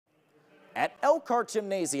At Elkhart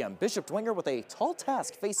Gymnasium, Bishop Dwenger with a tall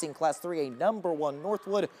task facing Class 3A #1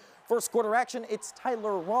 Northwood. First quarter action, it's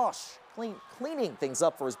Tyler Rosh cleaning things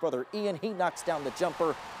up for his brother Ian. He knocks down the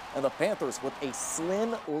jumper, and the Panthers with a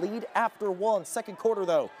slim lead after one. Second quarter,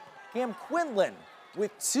 though, Cam Quinlan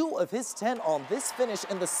with 2 of his 10 on this finish,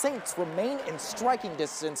 and the Saints remain in striking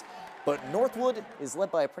distance. But Northwood is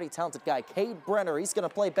led by a pretty talented guy, Cade Brenner. He's going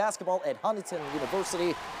to play basketball at Huntington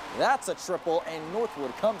University. That's a triple, and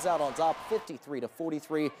Northwood comes out on top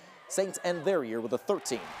 53-43. Saints end their year with a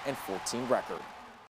 13-14 record.